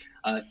meme.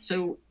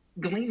 So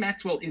Ghislaine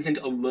Maxwell isn't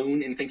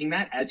alone in thinking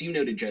that. As you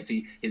noted,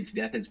 Jesse, his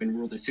death has been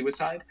ruled a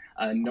suicide.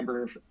 A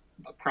number of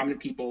prominent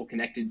people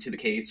connected to the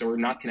case or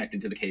not connected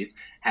to the case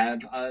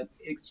have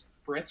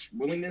expressed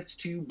willingness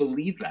to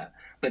believe that.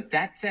 But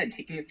that said,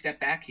 taking a step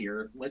back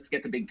here, let's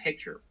get the big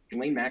picture.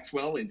 Ghislaine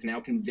Maxwell is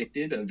now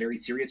convicted of very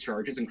serious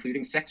charges,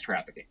 including sex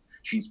trafficking.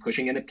 She's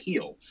pushing an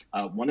appeal.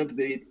 One of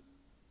the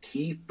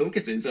key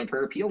focuses of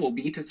her appeal will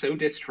be to sow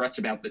distrust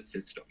about the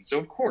system. So,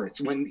 of course,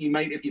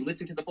 if you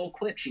listen to the full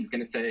clip, she's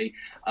going to say,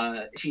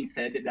 she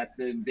said that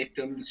the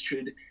victims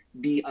should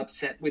be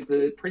upset with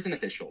the prison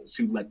officials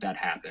who let that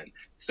happen.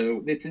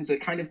 So this is a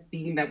kind of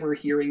theme that we're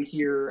hearing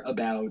here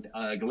about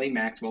Ghislaine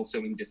Maxwell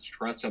sowing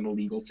distrust on the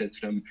legal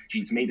system.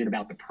 She's made it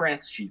about the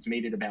press. She's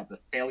made it about the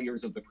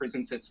failures of the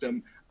prison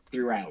system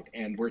throughout,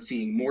 and we're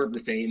seeing more of the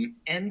same,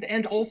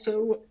 and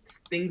also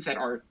things that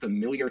are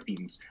familiar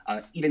themes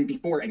even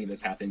before any of this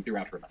happened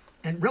throughout her life.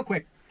 And real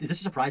quick, is this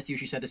a surprise to you?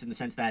 She said this in the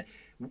sense that,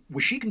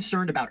 was she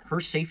concerned about her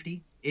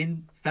safety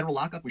in federal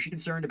lockup? Was she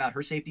concerned about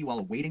her safety while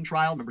awaiting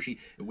trial? Remember, she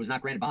was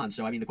not granted bond.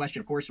 So, I mean, the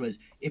question, of course, was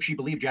if she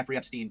believed Jeffrey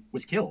Epstein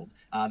was killed.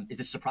 Is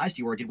this a surprise to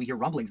you, or did we hear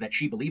rumblings that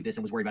she believed this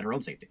and was worried about her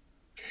own safety?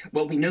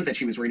 Well, we know that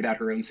she was worried about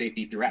her own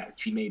safety throughout.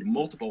 She made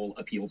multiple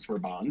appeals for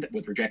bond,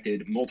 was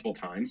rejected multiple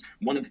times.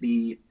 One of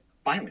the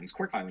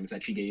court filings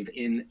that she gave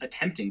in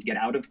attempting to get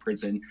out of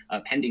prison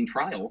pending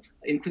trial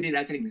included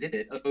as an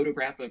exhibit a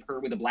photograph of her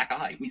with a black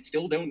eye. We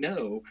still don't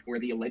know where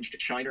the alleged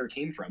shiner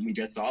came from. We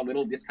just saw a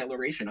little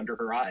discoloration under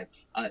her eye.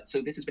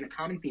 So this has been a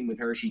common theme with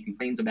her. She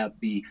complains about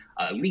the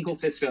legal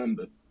system,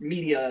 the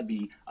media,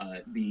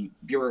 the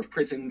Bureau of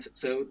Prisons.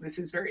 So this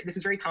is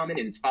very common.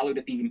 It has followed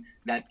a theme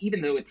that,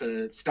 even though it's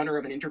a stunner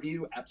of an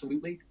interview,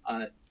 absolutely,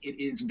 it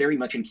is very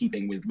much in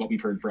keeping with what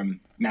we've heard from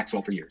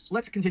Maxwell for years.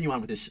 Let's continue on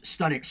with this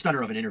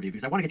stunner of an interview,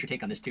 because I want to get your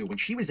take on this too. When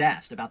she was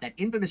asked about that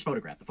infamous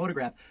photograph, the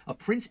photograph of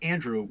Prince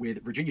Andrew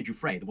with Virginia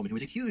Giuffre, the woman who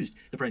was accused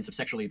the prince of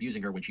sexually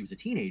abusing her when she was a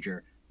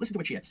teenager, listen to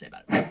what she had to say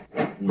about it.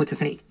 What's the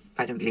fake?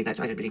 I don't believe that.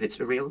 I don't believe it's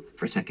real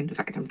for a second. In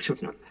fact, I'm sure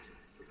it's not.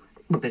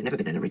 Well, there's never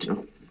been an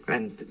original.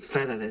 And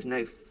further, there's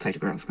no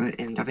photograph,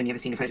 and I've only ever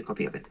seen a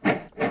photocopy of it.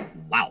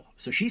 Wow.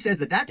 So she says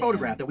that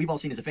photograph that we've all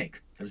seen is a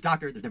fake. It was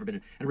doctored. There's never been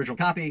an original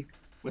copy.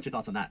 What's your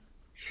thoughts on that?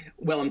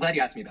 Well, I'm glad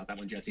you asked me about that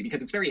one, Jesse,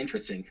 because it's very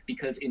interesting.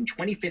 Because in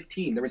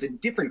 2015, there was a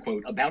different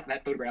quote about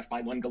that photograph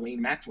by one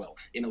Ghislaine Maxwell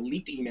in a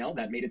leaked email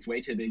that made its way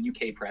to the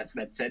UK press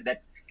that said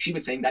that she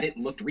was saying that it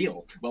looked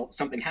real. Well,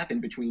 something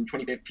happened between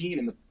 2015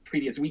 and the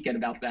previous weekend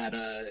about that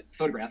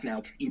photograph.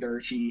 Now,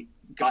 either she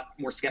got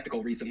more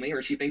skeptical recently,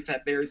 or she thinks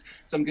that there's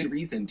some good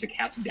reason to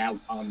cast doubt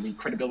on the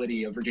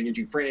credibility of Virginia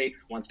Giuffre,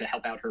 wants to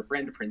help out her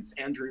friend, Prince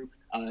Andrew,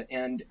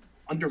 and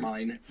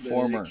undermine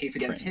the case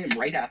against him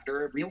right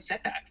after a real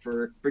setback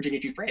for Virginia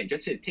Giuffre.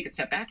 Just to take a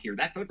step back here,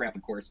 that photograph,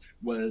 of course,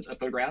 was a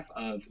photograph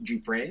of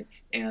Giuffre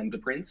and the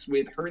prince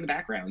with her in the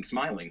background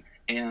smiling.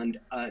 And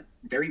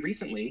very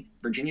recently,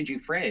 Virginia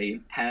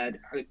Giuffre had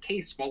her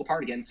case fall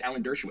apart against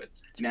Alan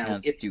Dershowitz. Now,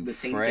 if the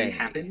same thing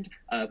happened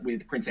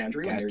with Prince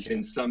Andrew, and there's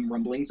been some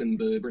rumblings in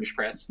the British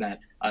press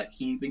that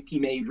he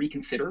may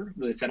reconsider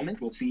the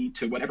settlement. We'll see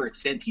to whatever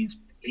extent he's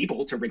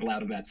able to wriggle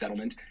out of that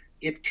settlement.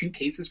 If two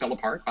cases fell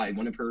apart by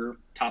one of her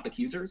top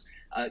accusers,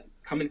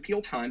 come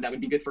appeal time, that would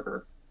be good for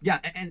her. Yeah,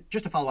 and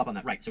just to follow up on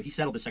that, right, so he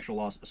settled the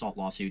sexual assault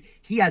lawsuit.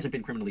 He hasn't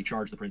been criminally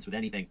charged, the prince, with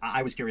anything.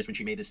 I was curious when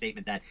she made the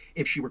statement that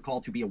if she were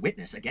called to be a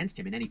witness against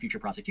him in any future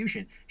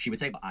prosecution, she would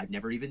say, but I've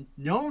never even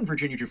known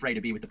Virginia Giuffre to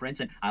be with the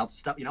prince, and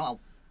I'll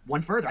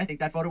one further, I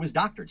think that photo was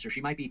doctored, so she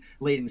might be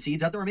laying the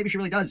seeds out there, or maybe she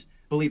really does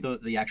believe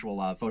the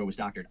actual photo was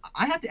doctored.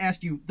 I have to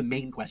ask you the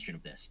main question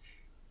of this.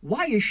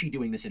 Why is she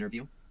doing this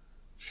interview?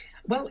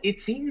 Well, it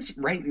seems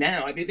right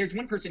now, I mean, there's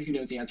one person who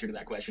knows the answer to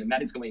that question, and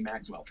that is Ghislaine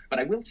Maxwell. But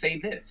I will say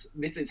this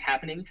is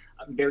happening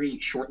very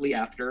shortly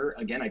after,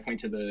 again, I point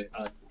to the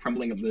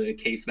crumbling of the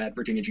case that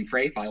Virginia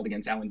Giuffre filed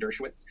against Alan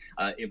Dershowitz.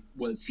 It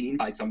was seen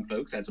by some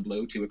folks as a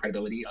blow to a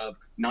credibility of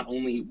not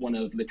only one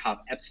of the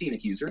top Epstein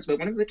accusers, but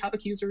one of the top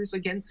accusers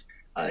against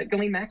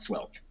Ghislaine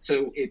Maxwell.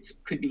 So it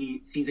could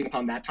be seizing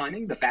upon that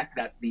timing. The fact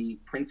that the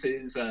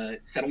prince's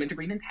settlement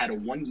agreement had a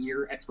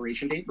 1-year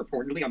expiration date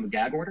reportedly on the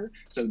gag order,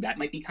 so that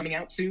might be coming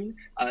out soon.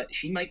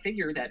 She might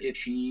figure that if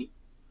she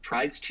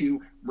tries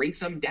to raise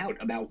some doubt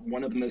about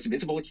one of the most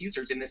visible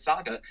accusers in this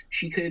saga,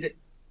 she could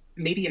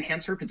maybe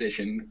enhance her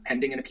position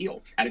pending an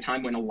appeal at a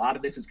time when a lot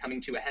of this is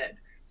coming to a head.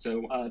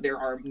 So there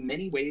are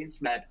many ways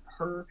that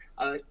her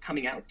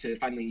coming out to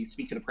finally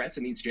speak to the press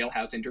in these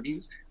jailhouse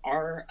interviews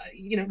are,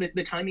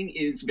 the timing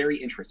is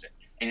very interesting.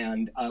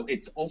 And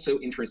it's also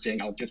interesting,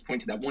 I'll just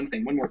point to that one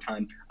thing one more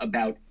time,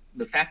 about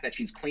the fact that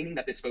she's claiming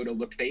that this photo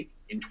looked fake.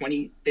 In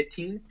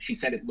 2015, she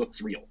said it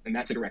looks real, and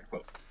that's a direct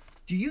quote.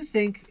 Do you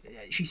think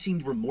she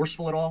seemed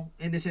remorseful at all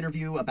in this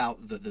interview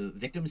about the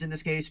victims in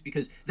this case?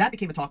 Because that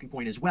became a talking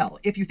point as well.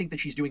 If you think that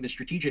she's doing this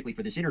strategically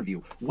for this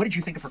interview, what did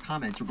you think of her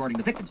comments regarding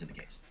the victims in the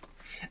case?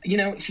 You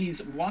know,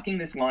 she's walking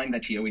this line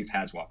that she always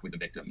has walked with the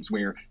victims,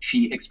 where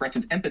she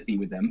expresses empathy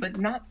with them, but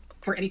not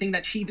for anything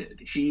that she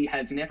did. She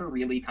has never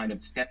really kind of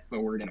stepped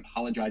forward and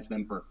apologized to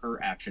them for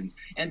her actions.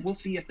 And we'll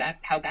see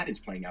how that is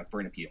playing out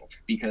for an appeal,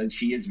 because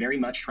she is very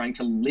much trying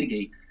to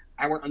litigate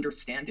our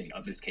understanding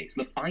of this case,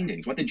 the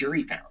findings, what the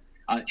jury found.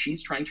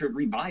 She's trying to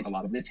revive a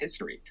lot of this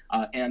history.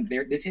 And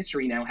this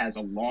history now has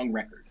a long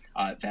record,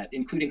 that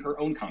including her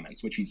own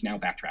comments, which she's now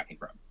backtracking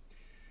from.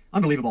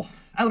 Unbelievable.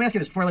 Let me ask you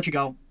this before I let you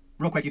go.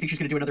 Real quick, you think she's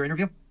going to do another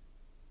interview?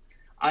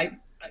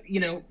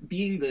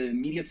 Being the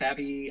media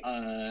savvy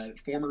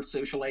former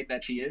socialite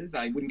that she is,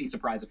 I wouldn't be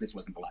surprised if this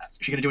wasn't the last.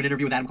 Is she going to do an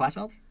interview with Adam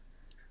Klasfeld?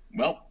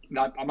 Well,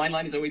 my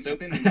line is always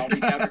open, and I'll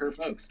reach out to her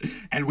folks.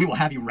 And we will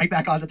have you right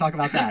back on to talk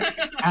about that.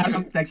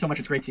 Adam, thanks so much.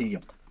 It's great seeing you.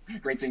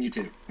 Great seeing you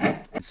too.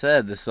 That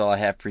said, this is all I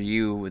have for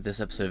you with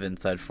this episode of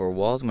Inside Four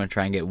Walls. I'm going to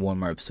try and get one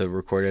more episode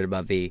recorded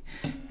about the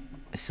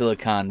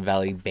Silicon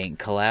Valley bank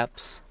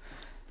collapse.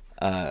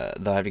 Though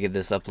I have to get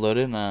this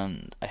uploaded,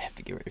 and I have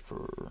to get ready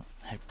for...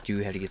 I do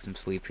have to get some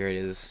sleep here. It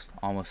is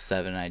almost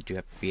 7, and I do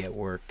have to be at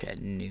work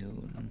at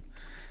noon.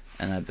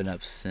 And I've been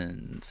up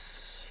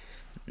since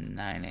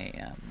 9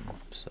 a.m.,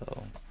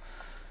 so...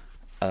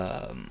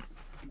 9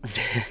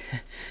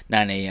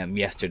 a.m.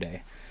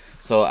 yesterday.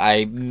 So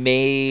I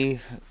may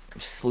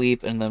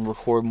sleep and then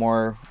record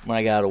more when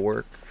I get out of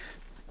work.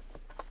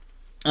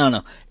 I don't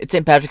know. It's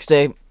St. Patrick's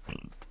Day.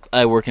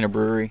 I work in a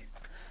brewery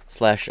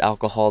 /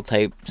 alcohol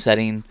type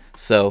setting,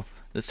 so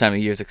this time of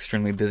year is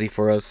extremely busy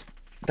for us.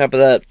 On top of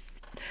that,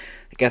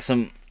 I got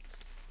some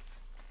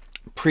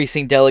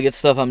precinct delegate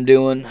stuff I'm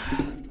doing,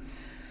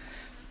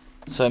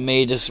 so I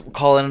may just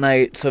call it a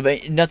night. So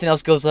if nothing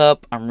else goes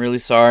up, I'm really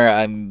sorry.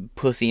 I'm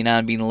pussying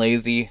on being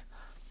lazy,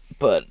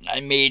 but I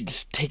may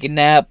just take a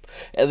nap,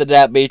 and the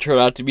nap may turn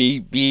out to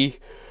be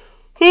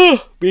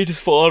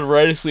just falling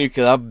right asleep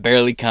because I'm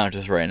barely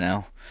conscious right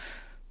now.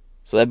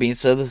 So that being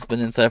said, this has been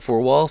Inside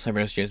Four Walls. I'm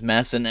James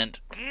Masson, and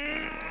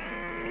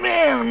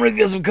man, I'm gonna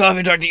get some coffee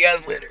and talk to you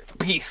guys later.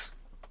 Peace.